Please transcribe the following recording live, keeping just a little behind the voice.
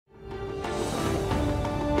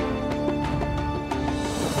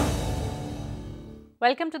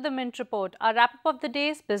Welcome to the Mint Report, our wrap-up of the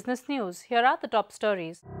day's business news. Here are the top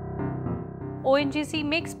stories. ONGC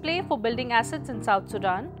makes play for building assets in South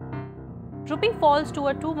Sudan. Rupee falls to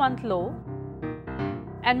a 2-month low.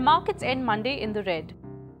 And markets end Monday in the red.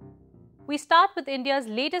 We start with India's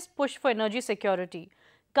latest push for energy security.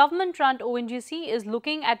 Government-run ONGC is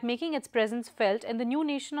looking at making its presence felt in the new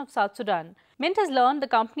nation of South Sudan. Mint has learned the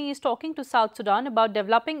company is talking to South Sudan about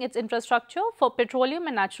developing its infrastructure for petroleum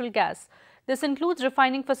and natural gas. This includes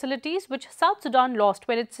refining facilities which South Sudan lost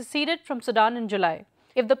when it seceded from Sudan in July.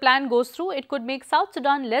 If the plan goes through, it could make South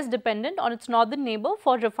Sudan less dependent on its northern neighbor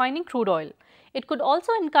for refining crude oil. It could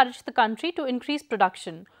also encourage the country to increase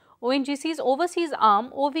production. ONGC's overseas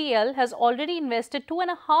arm, OVL, has already invested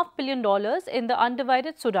 $2.5 billion in the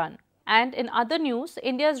undivided Sudan. And in other news,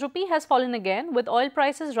 India's rupee has fallen again, with oil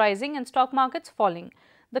prices rising and stock markets falling.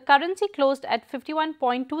 The currency closed at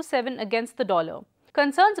 51.27 against the dollar.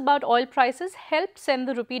 Concerns about oil prices helped send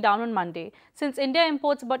the rupee down on Monday, since India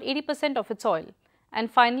imports about 80% of its oil. And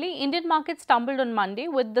finally, Indian markets tumbled on Monday,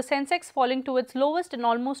 with the Sensex falling to its lowest in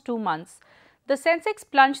almost 2 months. The Sensex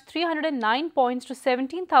plunged 309 points to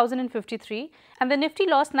 17,053 and the Nifty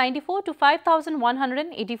lost 94 to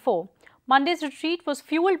 5,184. Monday's retreat was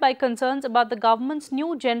fueled by concerns about the government's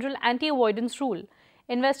new general anti-avoidance rule.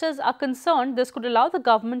 Investors are concerned this could allow the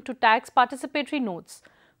government to tax participatory notes.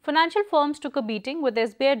 Financial firms took a beating, with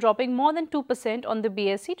SBI dropping more than 2% on the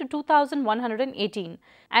BSE to 2,118,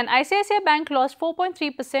 and ICICI Bank lost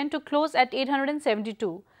 4.3% to close at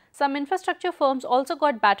 872. Some infrastructure firms also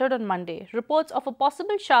got battered on Monday. Reports of a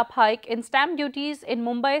possible sharp hike in stamp duties in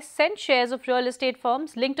Mumbai sent shares of real estate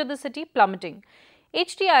firms linked to the city plummeting.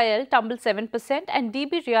 HTIL tumbled 7% and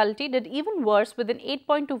DB Realty did even worse with an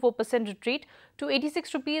 8.24% retreat to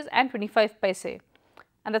 86 rupees and 25 paise.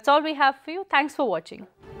 And that's all we have for you. Thanks for watching.